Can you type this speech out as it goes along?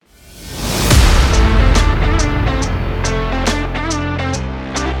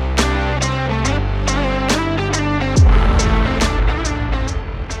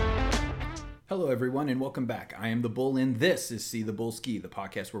welcome back. I am the Bull, and this is See the Bull Ski, the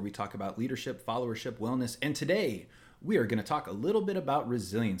podcast where we talk about leadership, followership, wellness, and today we are going to talk a little bit about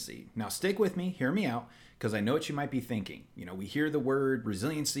resiliency. Now, stick with me, hear me out, because I know what you might be thinking. We hear the word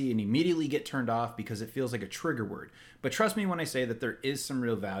resiliency and immediately get turned off because it feels like a trigger word. But trust me when I say that there is some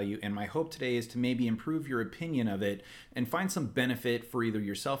real value, and my hope today is to maybe improve your opinion of it and find some benefit for either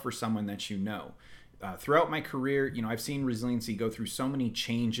yourself or someone that you know. Throughout my career, I've seen resiliency go through so many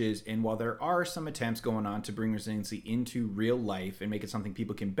changes, and while there are some attempts going on to bring resiliency into real life and make it something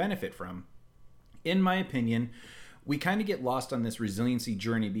people can benefit from, in my opinion, we kind of get lost on this resiliency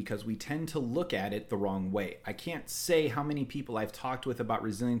journey because we tend to look at it the wrong way. I can't say how many people I've talked with about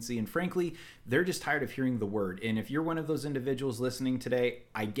resiliency, and frankly, they're just tired of hearing the word. And if you're one of those individuals listening today,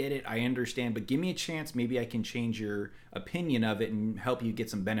 I get it, I understand, but give me a chance. Maybe I can change your opinion of it and help you get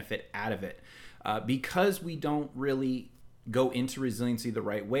some benefit out of it. Because we don't really go into resiliency the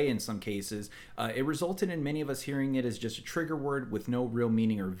right way in some cases, it resulted in many of us hearing it as just a trigger word with no real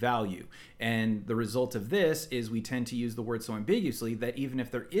meaning or value. And the result of this is we tend to use the word so ambiguously that even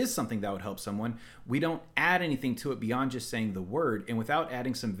if there is something that would help someone, we don't add anything to it beyond just saying the word. And without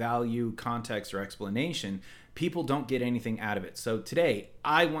adding some value, context, or explanation, people don't get anything out of it. So today,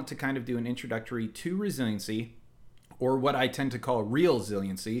 I want to kind of do an introductory to resiliency, or what I tend to call real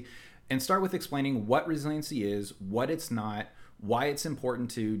resiliency, and start with explaining what resiliency is, what it's not, why it's important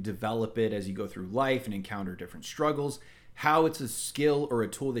to develop it as you go through life and encounter different struggles, how it's a skill or a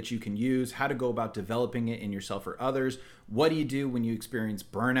tool that you can use, how to go about developing it in yourself or others, what do you do when you experience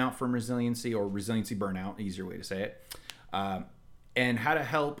burnout from resiliency, or resiliency burnout, easier way to say it, and how to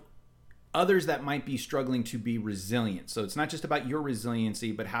help others that might be struggling to be resilient. So it's not just about your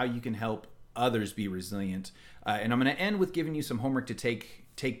resiliency, but how you can help others be resilient. And I'm going to end with giving you some homework to take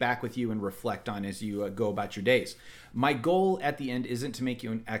back with you and reflect on as you go about your days. My goal at the end isn't to make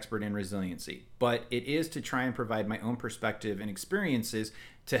you an expert in resiliency, but it is to try and provide my own perspective and experiences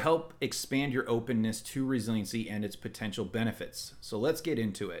to help expand your openness to resiliency and its potential benefits. So let's get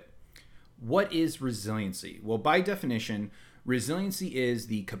into it. What is resiliency? Well, by definition, resiliency is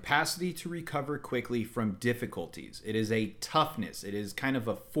the capacity to recover quickly from difficulties. It is a toughness. It is kind of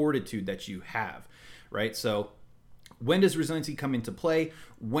a fortitude that you have, right? So when does resiliency come into play?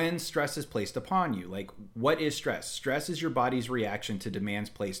 When stress is placed upon you. Like, what is stress? Stress is your body's reaction to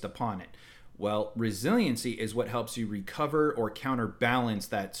demands placed upon it. Well, resiliency is what helps you recover or counterbalance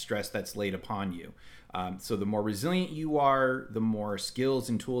that stress that's laid upon you. So the more resilient you are, the more skills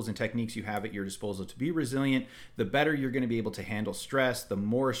and tools and techniques you have at your disposal to be resilient, the better you're going to be able to handle stress. The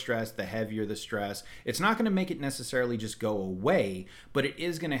more stress, the heavier the stress. It's not going to make it necessarily just go away, but it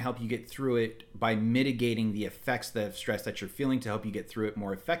is going to help you get through it by mitigating the effects of stress that you're feeling to help you get through it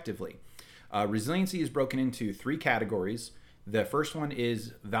more effectively. Resiliency is broken into three categories. The first one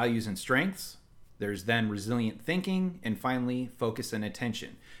is values and strengths. There's then resilient thinking, and finally, focus and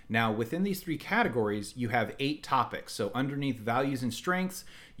attention. Now, within these three categories, you have 8 topics. So underneath values and strengths,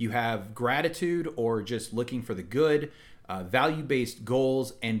 you have gratitude, or just looking for the good, value-based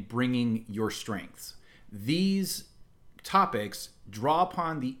goals, and bringing your strengths. These topics draw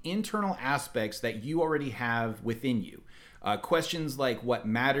upon the internal aspects that you already have within you. Questions like what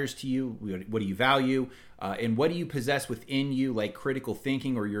matters to you, what do you value, and what do you possess within you, like critical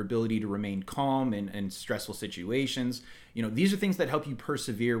thinking or your ability to remain calm in stressful situations. These are things that help you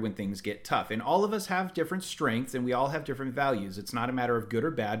persevere when things get tough. And all of us have different strengths, and we all have different values. It's not a matter of good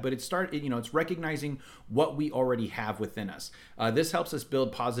or bad, but it's recognizing what we already have within us. This helps us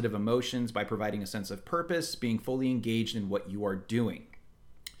build positive emotions by providing a sense of purpose, being fully engaged in what you are doing.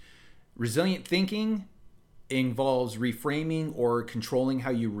 Resilient thinking involves reframing or controlling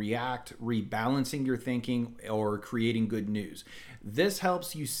how you react, rebalancing your thinking, or creating good news. This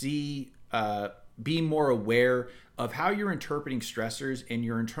helps you be more aware of how you're interpreting stressors and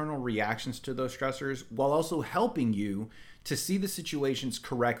your internal reactions to those stressors, while also helping you to see the situations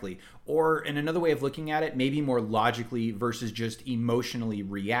correctly, or in another way of looking at it, maybe more logically versus just emotionally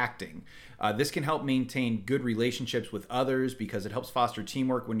reacting. This can help maintain good relationships with others because it helps foster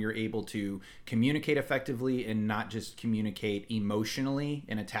teamwork when you're able to communicate effectively and not just communicate emotionally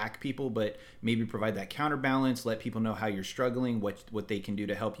and attack people, but maybe provide that counterbalance, let people know how you're struggling, what they can do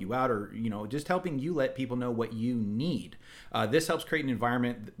to help you out, or just helping you let people know what you need. This helps create an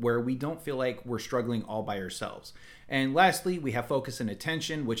environment where we don't feel like we're struggling all by ourselves. And lastly, we have focus and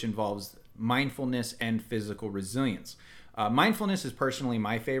attention, which involves mindfulness and physical resilience. Mindfulness is personally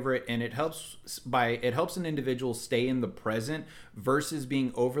my favorite, and it helps an individual stay in the present versus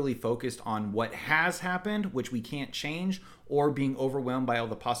being overly focused on what has happened, which we can't change, or being overwhelmed by all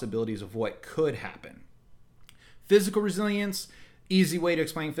the possibilities of what could happen. Physical resilience Easy way to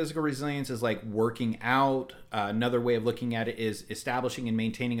explain physical resilience is like working out. Another way of looking at it is establishing and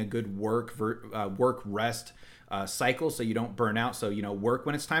maintaining a good work rest cycle, so you don't burn out. So, work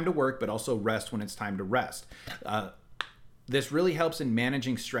when it's time to work, but also rest when it's time to rest. This really helps in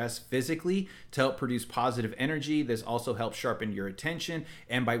managing stress physically to help produce positive energy. This also helps sharpen your attention.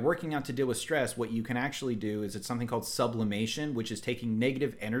 And by working out to deal with stress, what you can actually do is it's something called sublimation, which is taking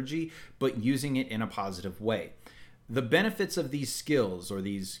negative energy, but using it in a positive way. The benefits of these skills, or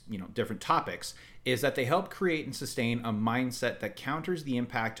these, different topics, is that they help create and sustain a mindset that counters the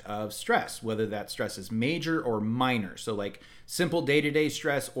impact of stress, whether that stress is major or minor. So like simple day-to-day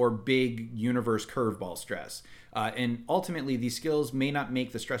stress or big universe curveball stress. And ultimately, these skills may not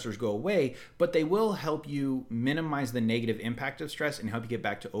make the stressors go away, but they will help you minimize the negative impact of stress and help you get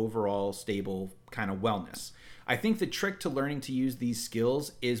back to overall stable kind of wellness. I think the trick to learning to use these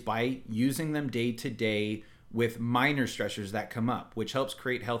skills is by using them day to day with minor stressors that come up, which helps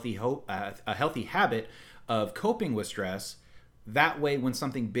create a healthy habit of coping with stress. That way, when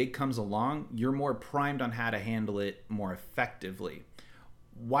something big comes along, you're more primed on how to handle it more effectively.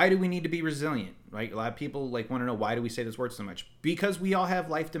 Why do we need to be resilient, right? A lot of people want to know, why do we say this word so much? Because we all have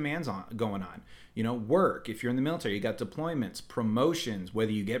life demands going on. Work, if you're in the military, you got deployments, promotions,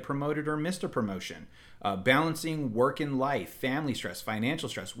 whether you get promoted or missed a promotion, balancing work and life, family stress, financial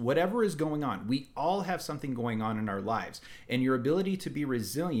stress, whatever is going on. We all have something going on in our lives. And your ability to be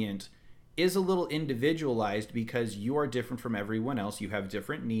resilient is a little individualized because you are different from everyone else. You have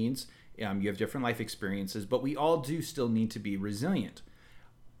different needs, you have different life experiences, but we all do still need to be resilient.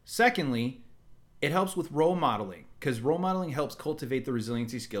 Secondly, it helps with role modeling, because role modeling helps cultivate the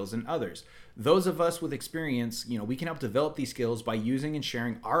resiliency skills in others. Those of us with experience, we can help develop these skills by using and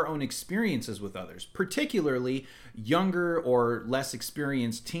sharing our own experiences with others, particularly younger or less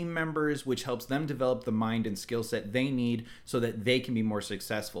experienced team members, which helps them develop the mind and skill set they need so that they can be more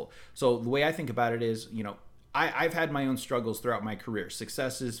successful. So the way I think about it is, I've had my own struggles throughout my career,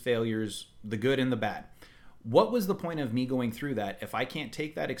 successes, failures, the good and the bad. What was the point of me going through that if I can't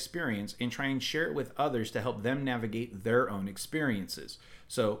take that experience and try and share it with others to help them navigate their own experiences?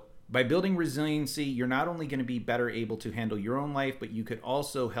 So by building resiliency, you're not only going to be better able to handle your own life, but you could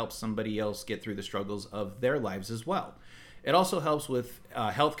also help somebody else get through the struggles of their lives as well. It also helps with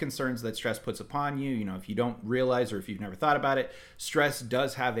health concerns that stress puts upon you. If you don't realize, or if you've never thought about it, stress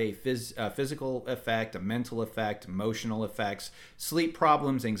does have a physical effect, a mental effect, emotional effects, sleep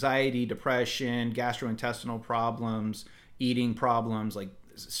problems, anxiety, depression, gastrointestinal problems, eating problems. Like,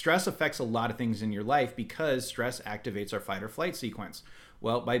 stress affects a lot of things in your life because stress activates our fight or flight sequence.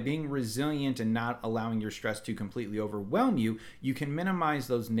 Well, by being resilient and not allowing your stress to completely overwhelm you, you can minimize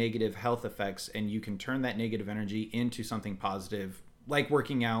those negative health effects, and you can turn that negative energy into something positive, like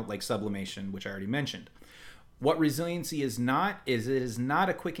working out, like sublimation, which I already mentioned. What resiliency is not, is it is not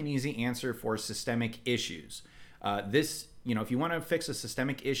a quick and easy answer for systemic issues. If you want to fix a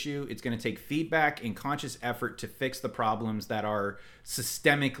systemic issue, it's going to take feedback and conscious effort to fix the problems that are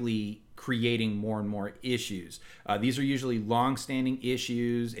systemically creating more and more issues. These are usually long-standing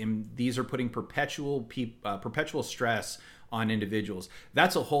issues, and these are putting perpetual stress on individuals.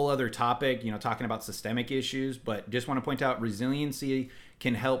 That's a whole other topic, talking about systemic issues, but just want to point out resiliency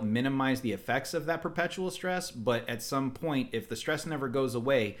can help minimize the effects of that perpetual stress. But at some point, if the stress never goes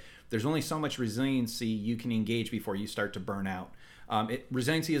away, there's only so much resiliency you can engage before you start to burn out.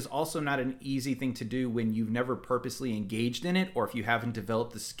 Resiliency is also not an easy thing to do when you've never purposely engaged in it, or if you haven't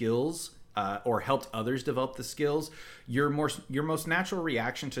developed the skills or helped others develop the skills. Your most natural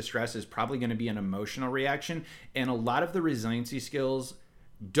reaction to stress is probably going to be an emotional reaction, and a lot of the resiliency skills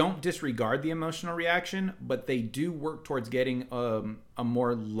don't disregard the emotional reaction, but they do work towards getting a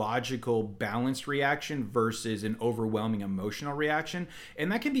more logical, balanced reaction versus an overwhelming emotional reaction.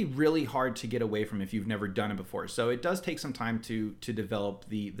 And that can be really hard to get away from if you've never done it before. So it does take some time to develop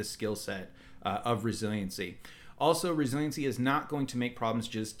the skill set of resiliency. Also, resiliency is not going to make problems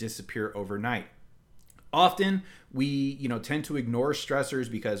just disappear overnight. Often we, tend to ignore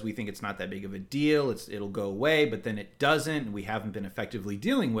stressors because we think it's not that big of a deal. It'll go away, but then it doesn't, and we haven't been effectively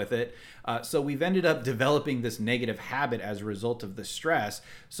dealing with it. So we've ended up developing this negative habit as a result of the stress.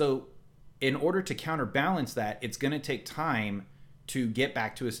 So in order to counterbalance that, it's going to take time to get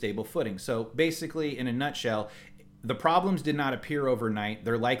back to a stable footing. So basically, in a nutshell, the problems did not appear overnight.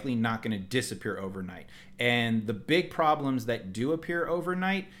 They're likely not going to disappear overnight. And the big problems that do appear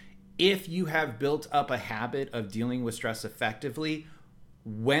overnight, if you have built up a habit of dealing with stress effectively,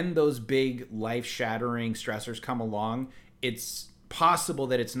 when those big life-shattering stressors come along, it's possible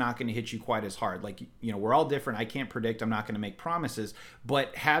that it's not going to hit you quite as hard. Like, we're all different. I can't predict. I'm not going to make promises.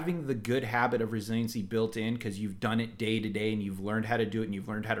 But having the good habit of resiliency built in because you've done it day to day and you've learned how to do it and you've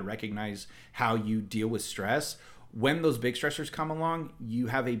learned how to recognize how you deal with stress, when those big stressors come along, you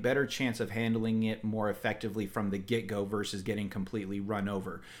have a better chance of handling it more effectively from the get-go versus getting completely run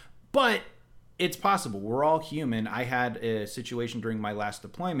over. But it's possible. We're all human. I had a situation during my last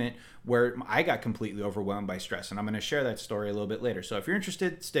deployment where I got completely overwhelmed by stress, and I'm going to share that story a little bit later. So if you're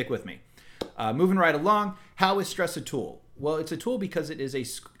interested, stick with me. Moving right along, how is stress a tool? Well, it's a tool because it is a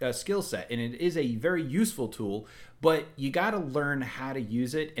skill set, and it is a very useful tool, but you got to learn how to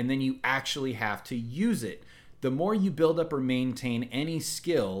use it, and then you actually have to use it. The more you build up or maintain any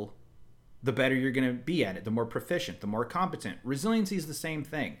skill, the better you're going to be at it, the more proficient, the more competent. Resiliency is the same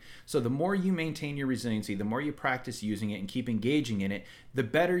thing. So the more you maintain your resiliency, the more you practice using it and keep engaging in it, the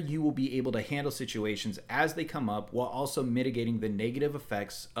better you will be able to handle situations as they come up while also mitigating the negative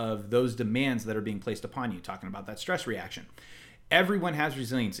effects of those demands that are being placed upon you, talking about that stress reaction. Everyone has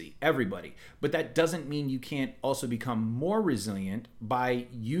resiliency, everybody. But that doesn't mean you can't also become more resilient by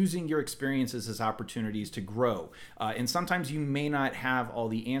using your experiences as opportunities to grow. And sometimes you may not have all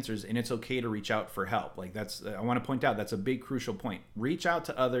the answers, and it's okay to reach out for help. Like I want to point out, that's a big crucial point. Reach out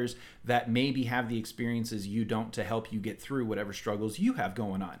to others that maybe have the experiences you don't to help you get through whatever struggles you have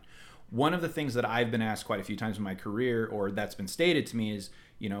going on. One of the things that I've been asked quite a few times in my career, or that's been stated to me, is,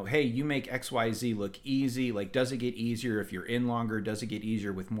 hey, you make XYZ look easy. Like, does it get easier if you're in longer? Does it get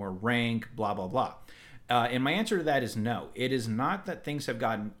easier with more rank? Blah, blah, blah. And my answer to that is no. It is not that things have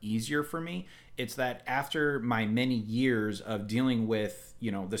gotten easier for me. It's that after my many years of dealing with, the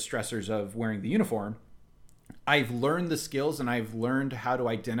stressors of wearing the uniform, I've learned the skills and I've learned how to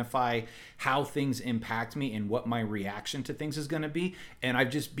identify how things impact me and what my reaction to things is going to be. And I've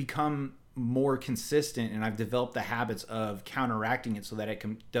just become more consistent, and I've developed the habits of counteracting it so that it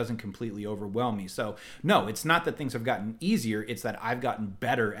doesn't completely overwhelm me. So no, it's not that things have gotten easier. It's that I've gotten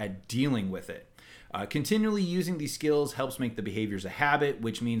better at dealing with it. Continually using these skills helps make the behaviors a habit,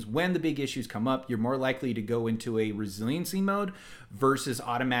 which means when the big issues come up, you're more likely to go into a resiliency mode versus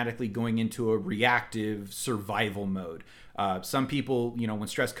automatically going into a reactive survival mode. Some people, when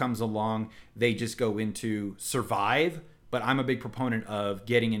stress comes along, they just go into survive, but I'm a big proponent of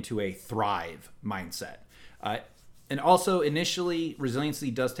getting into a thrive mindset. And also, initially, resiliency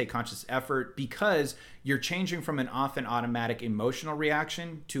does take conscious effort because you're changing from an often automatic emotional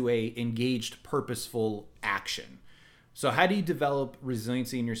reaction to a engaged, purposeful action. So how do you develop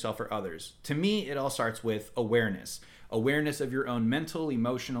resiliency in yourself or others? To me, it all starts with awareness. Awareness of your own mental,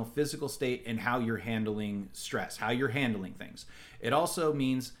 emotional, physical state, and how you're handling stress, how you're handling things. It also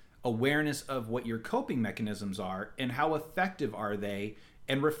means awareness of what your coping mechanisms are and how effective are they,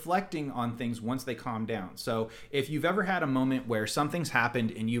 and reflecting on things once they calm down. So if you've ever had a moment where something's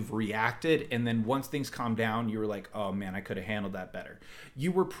happened and you've reacted, and then once things calm down, you were like, oh man, I could have handled that better.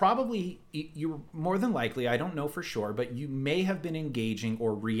 You were more than likely, I don't know for sure, but you may have been engaging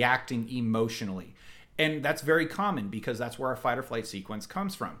or reacting emotionally. And that's very common because that's where our fight or flight sequence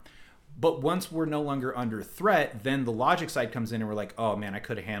comes from. But once we're no longer under threat, then the logic side comes in and we're like, oh man, I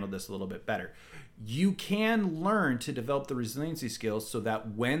could have handled this a little bit better. You can learn to develop the resiliency skills so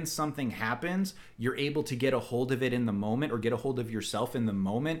that when something happens, you're able to get a hold of it in the moment, or get a hold of yourself in the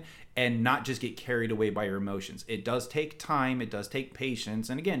moment, and not just get carried away by your emotions. It does take time. It does take patience.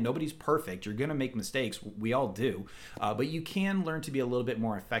 And again, nobody's perfect. You're going to make mistakes. We all do. But you can learn to be a little bit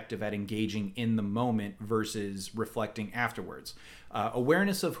more effective at engaging in the moment versus reflecting afterwards.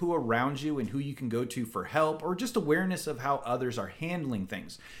 Awareness of who around you and who you can go to for help, or just awareness of how others are handling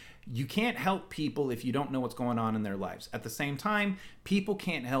things. You can't help people if you don't know what's going on in their lives. At the same time, people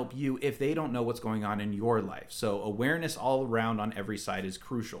can't help you if they don't know what's going on in your life. So awareness all around on every side is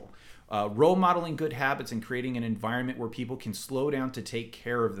crucial. Role modeling good habits and creating an environment where people can slow down to take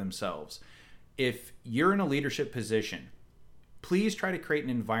care of themselves. If you're in a leadership position, please try to create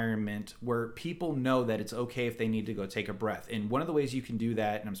an environment where people know that it's okay if they need to go take a breath. And one of the ways you can do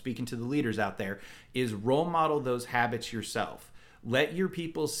that, and I'm speaking to the leaders out there, is role model those habits yourself. Let your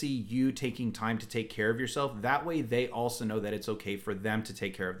people see you taking time to take care of yourself. That way they also know that it's okay for them to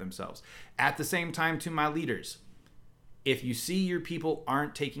take care of themselves. At the same time, to my leaders, if you see your people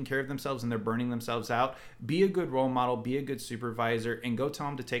aren't taking care of themselves and they're burning themselves out, be a good role model, be a good supervisor, and go tell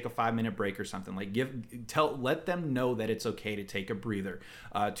them to take a 5-minute break or something. Like let them know that it's okay to take a breather.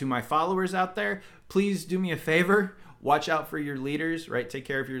 To my followers out there, please do me a favor. Watch out for your leaders, right? Take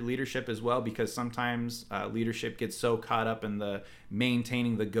care of your leadership as well, because sometimes leadership gets so caught up in the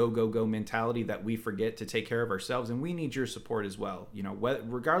maintaining the go, go, go mentality that we forget to take care of ourselves, and we need your support as well.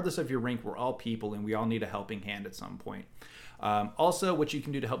 Regardless of your rank, we're all people and we all need a helping hand at some point. Also, what you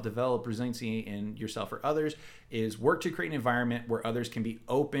can do to help develop resiliency in yourself or others is work to create an environment where others can be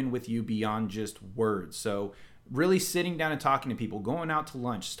open with you beyond just words. So really sitting down and talking to people, going out to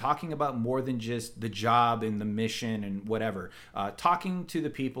lunch, talking about more than just the job and the mission and whatever, talking to the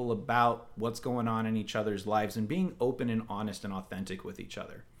people about what's going on in each other's lives and being open and honest and authentic with each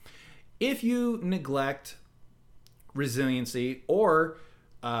other. If you neglect resiliency, or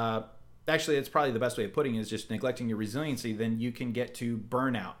actually it's probably the best way of putting it is just neglecting your resiliency, then you can get to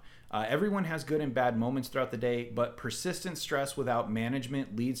burnout. Everyone has good and bad moments throughout the day, but persistent stress without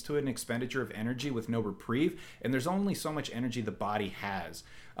management leads to an expenditure of energy with no reprieve, and there's only so much energy the body has.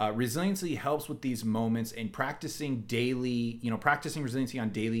 Resiliency helps with these moments, and practicing resiliency on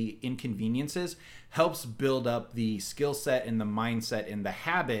daily inconveniences helps build up the skill set and the mindset and the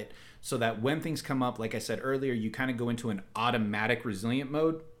habit so that when things come up, like I said earlier, you kind of go into an automatic resilient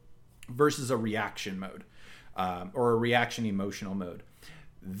mode versus a reaction mode or a reaction emotional mode.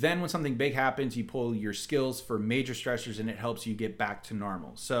 Then when something big happens, you pull your skills for major stressors and it helps you get back to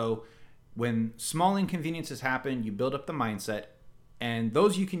normal. So when small inconveniences happen, you build up the mindset, and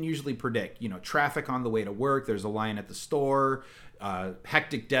those you can usually predict. Traffic on the way to work, there's a line at the store,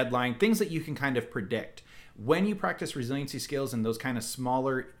 hectic deadline, things that you can kind of predict. When you practice resiliency skills in those kind of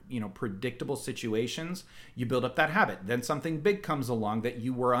smaller, predictable situations, you build up that habit. Then something big comes along that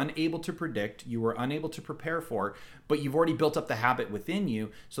you were unable to predict, you were unable to prepare for, but you've already built up the habit within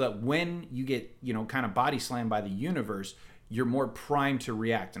you so that when you get, kind of body slammed by the universe, you're more primed to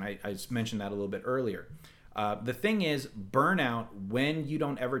react. And I just mentioned that a little bit earlier. The thing is, burnout, when you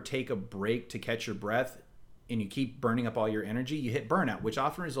don't ever take a break to catch your breath, and you keep burning up all your energy, you hit burnout, which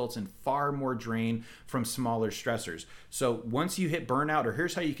often results in far more drain from smaller stressors. So once you hit burnout, or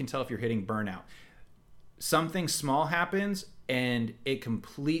here's how you can tell if you're hitting burnout. Something small happens and it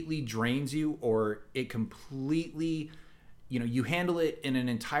completely drains you, or it completely, you handle it in an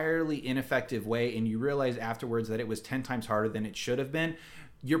entirely ineffective way, and you realize afterwards that it was 10 times harder than it should have been.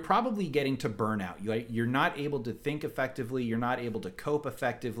 You're probably getting to burnout. You're not able to think effectively. You're not able to cope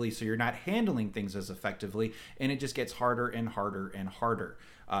effectively. So you're not handling things as effectively. And it just gets harder and harder and harder.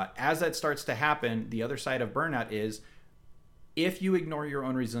 As that starts to happen, the other side of burnout is if you ignore your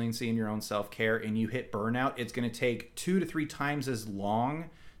own resiliency and your own self-care and you hit burnout, it's going to take 2 to 3 times as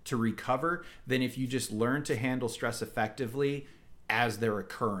long to recover than if you just learn to handle stress effectively as they're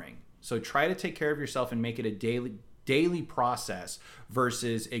occurring. So try to take care of yourself and make it a daily process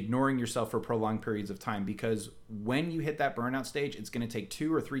versus ignoring yourself for prolonged periods of time, because when you hit that burnout stage, it's going to take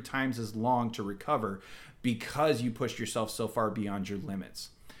 2 or 3 times as long to recover because you pushed yourself so far beyond your limits.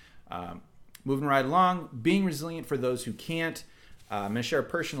 Moving right along, being resilient for those who can't. I'm going to share a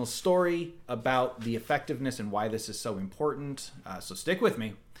personal story about the effectiveness and why this is so important. So stick with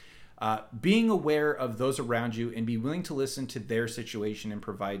me. Being aware of those around you and be willing to listen to their situation and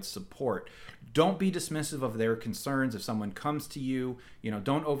provide support. Don't be dismissive of their concerns. If someone comes to you,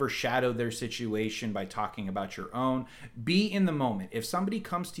 don't overshadow their situation by talking about your own. Be in the moment. If somebody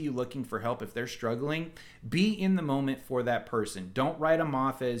comes to you looking for help, if they're struggling, be in the moment for that person. Don't write them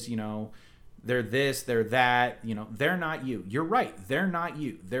off as, they're this, they're that, they're not you. You're right. They're not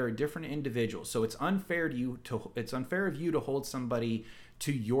you. They're a different individual. So it's unfair of you to hold somebody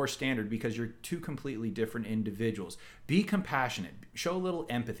to your standard because you're 2 completely different individuals. Be compassionate, show a little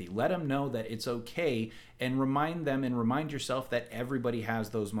empathy, let them know that it's okay, and remind them and remind yourself that everybody has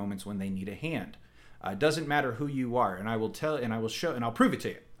those moments when they need a hand. It doesn't matter who you are, and I will tell, and I will show, and I'll prove it to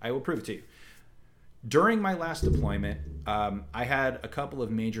you. I will prove it to you. During my last deployment, I had a couple of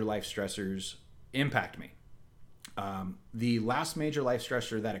major life stressors impact me. The last major life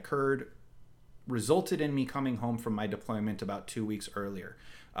stressor that occurred resulted in me coming home from my deployment about 2 weeks earlier.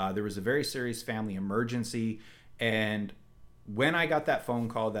 There was a very serious family emergency, and when I got that phone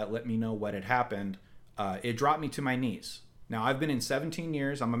call that let me know what had happened, it dropped me to my knees. Now, I've been in 17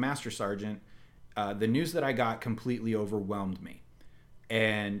 years. I'm a master sergeant. The news that I got completely overwhelmed me.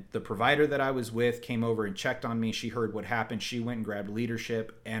 And the provider that I was with came over and checked on me. She heard what happened. She went and grabbed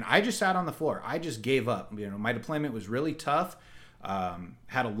leadership, and I just sat on the floor. I just gave up. My deployment was really tough.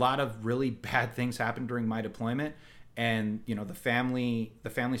 Had a lot of really bad things happen during my deployment, and the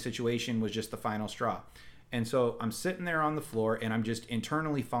family situation was just the final straw. And so I'm sitting there on the floor and I'm just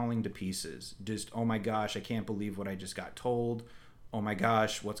internally falling to pieces. Just, oh my gosh, I can't believe what I just got told. Oh my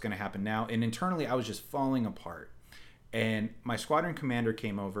gosh, what's going to happen now? And internally I was just falling apart. And my squadron commander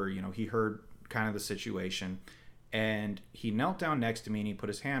came over, he heard kind of the situation, and he knelt down next to me and he put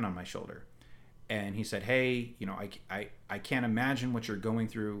his hand on my shoulder. And he said, hey, I can't imagine what you're going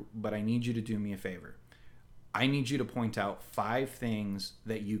through, but I need you to do me a favor. I need you to point out 5 things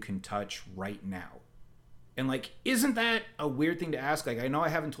that you can touch right now. And like, isn't that a weird thing to ask? Like, I know I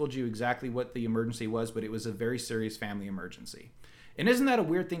haven't told you exactly what the emergency was, but it was a very serious family emergency. And isn't that a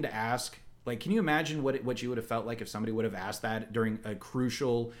weird thing to ask? Like, can you imagine what you would have felt like if somebody would have asked that during a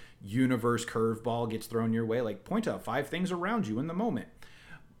crucial universe curveball gets thrown your way? Like, point out 5 things around you in the moment.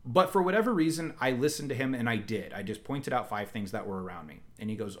 But for whatever reason, I listened to him, and I did. I just pointed out 5 things that were around me. And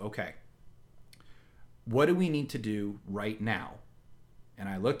he goes, okay, what do we need to do right now? And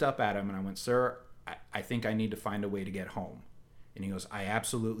I looked up at him and I went, sir, I think I need to find a way to get home. And he goes, I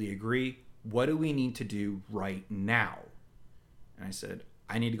absolutely agree. What do we need to do right now? And I said,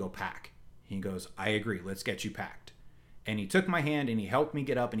 I need to go pack. He goes, I agree. Let's get you packed. And he took my hand and he helped me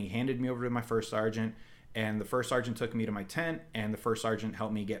get up and he handed me over to my first sergeant. And the first sergeant took me to my tent and the first sergeant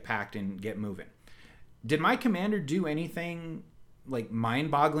helped me get packed and get moving. Did my commander do anything like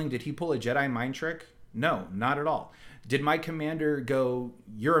mind-boggling? Did he pull a Jedi mind trick? No, not at all. Did my commander go,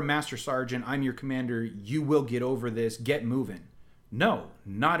 you're a master sergeant, I'm your commander, you will get over this, get moving? No,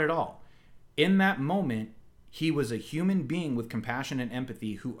 not at all. In that moment, he was a human being with compassion and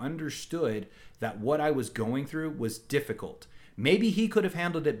empathy who understood that what I was going through was difficult. Maybe he could have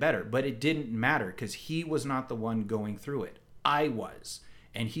handled it better, but it didn't matter because he was not the one going through it. I was.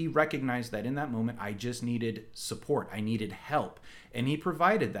 And he recognized that in that moment, I just needed support. I needed help. And he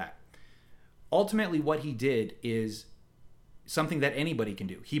provided that. Ultimately, what he did is something that anybody can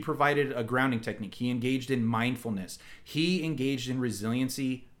do. He provided a grounding technique. He engaged in mindfulness. He engaged in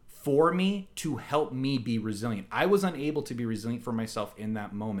resiliency for me to help me be resilient. I was unable to be resilient for myself in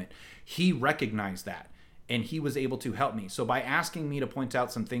that moment. He recognized that and he was able to help me. So by asking me to point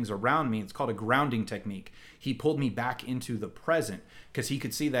out some things around me, it's called a grounding technique. He pulled me back into the present because he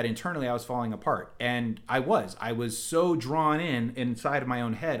could see that internally I was falling apart. And I was so drawn inside of my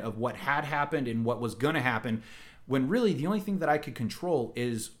own head of what had happened and what was going to happen, when really the only thing that I could control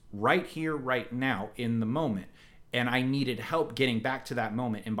is right here, right now, in the moment. And I needed help getting back to that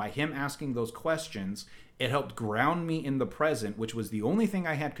moment. And by him asking those questions, it helped ground me in the present, which was the only thing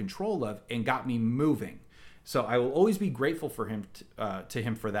I had control of, and got me moving. So I will always be grateful for him to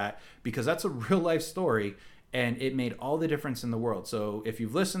him for that, because that's a real life story and it made all the difference in the world. So if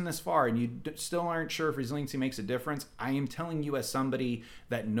you've listened this far and you still aren't sure if resiliency makes a difference, I am telling you as somebody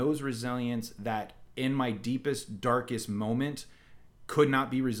that knows resilience, that in my deepest, darkest moment could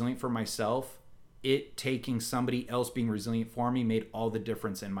not be resilient for myself, it taking somebody else being resilient for me made all the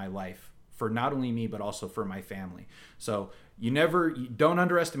difference in my life, for not only me, but also for my family. So you don't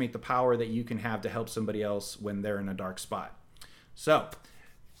underestimate the power that you can have to help somebody else when they're in a dark spot. So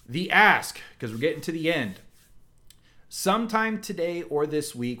the ask, because we're getting to the end. Sometime today or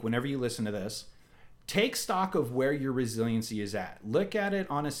this week, whenever you listen to this, take stock of where your resiliency is at. Look at it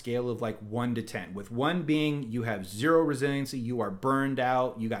on a scale of like 1 to 10, with 1 being you have 0 resiliency, you are burned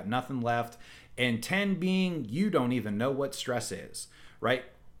out, you got nothing left, and 10 being you don't even know what stress is, right?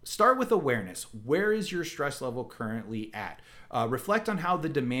 Start with awareness. Where is your stress level currently at? Reflect on how the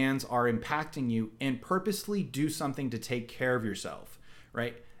demands are impacting you and purposely do something to take care of yourself,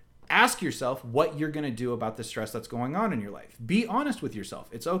 right? Ask yourself what you're going to do about the stress that's going on in your life. Be honest with yourself.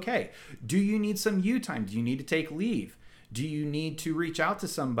 It's okay. Do you need some you time? Do you need to take leave? Do you need to reach out to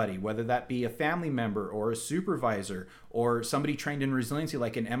somebody, whether that be a family member or a supervisor or somebody trained in resiliency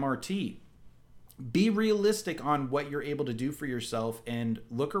like an MRT? Be realistic on what you're able to do for yourself and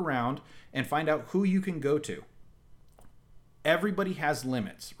look around and find out who you can go to. Everybody has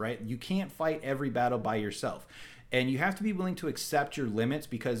limits, right? You can't fight every battle by yourself. And you have to be willing to accept your limits,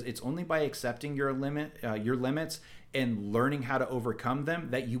 because it's only by accepting your limits and learning how to overcome them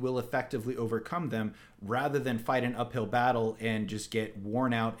that you will effectively overcome them, rather than fight an uphill battle and just get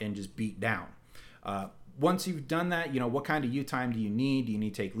worn out and just beat down. Once you've done that, what kind of you time do you need? Do you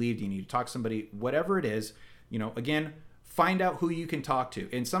need to take leave? Do you need to talk to somebody? Whatever it is, again, find out who you can talk to.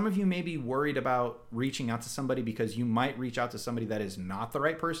 And some of you may be worried about reaching out to somebody because you might reach out to somebody that is not the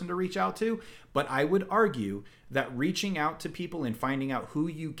right person to reach out to. But I would argue that reaching out to people and finding out who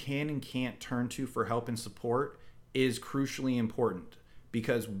you can and can't turn to for help and support is crucially important.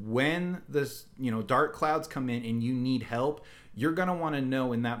 Because when this, dark clouds come in and you need help, you're going to want to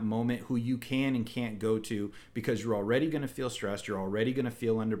know in that moment who you can and can't go to, because you're already going to feel stressed. You're already going to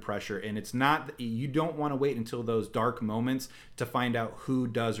feel under pressure. And you don't want to wait until those dark moments to find out who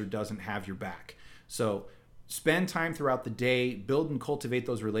does or doesn't have your back. So spend time throughout the day, build and cultivate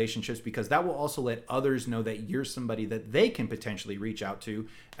those relationships, because that will also let others know that you're somebody that they can potentially reach out to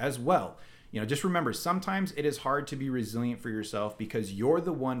as well. Just remember, sometimes it is hard to be resilient for yourself because you're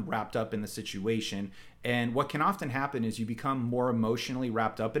the one wrapped up in the situation. And what can often happen is you become more emotionally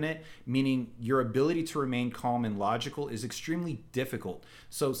wrapped up in it, meaning your ability to remain calm and logical is extremely difficult.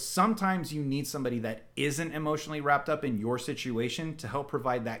 So sometimes you need somebody that isn't emotionally wrapped up in your situation to help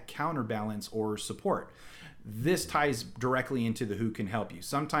provide that counterbalance or support. This ties directly into the who can help you.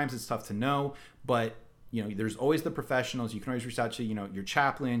 Sometimes it's tough to know, but there's always the professionals. You can always reach out to, your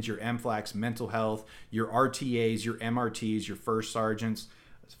chaplains, your MFLACs, mental health, your RTAs, your MRTs, your first sergeants.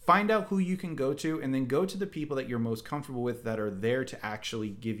 Find out who you can go to, and then go to the people that you're most comfortable with that are there to actually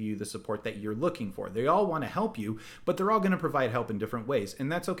give you the support that you're looking for. They all want to help you, but they're all going to provide help in different ways, and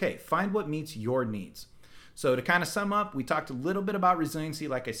that's okay. Find what meets your needs. So to kind of sum up, we talked a little bit about resiliency.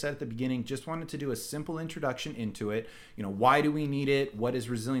 Like I said at the beginning, just wanted to do a simple introduction into it. Why do we need it? What is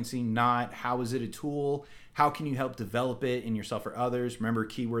resiliency not? How is it a tool? How can you help develop it in yourself or others? Remember,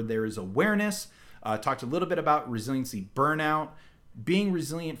 keyword there is awareness. Talked a little bit about resiliency burnout, being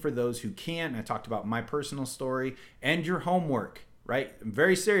resilient for those who can. I talked about my personal story and your homework. Right? I'm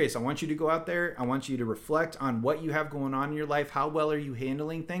very serious. I want you to go out there. I want you to reflect on what you have going on in your life. How well are you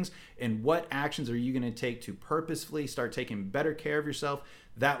handling things? And what actions are you going to take to purposefully start taking better care of yourself?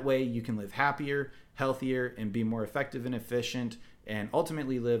 That way you can live happier, healthier, and be more effective and efficient, and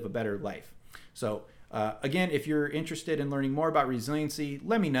ultimately live a better life. So again, if you're interested in learning more about resiliency,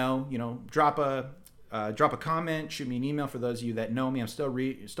 let me know. Drop a comment, shoot me an email. For those of you that know me, I'm still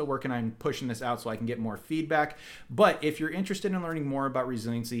working on pushing this out so I can get more feedback. But if you're interested in learning more about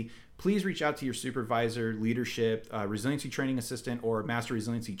resiliency, please reach out to your supervisor, leadership, resiliency training assistant, or master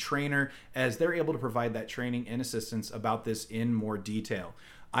resiliency trainer, as they're able to provide that training and assistance about this in more detail.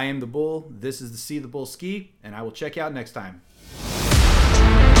 I am the Bull. This is the See the Bull Ski, and I will check you out next time.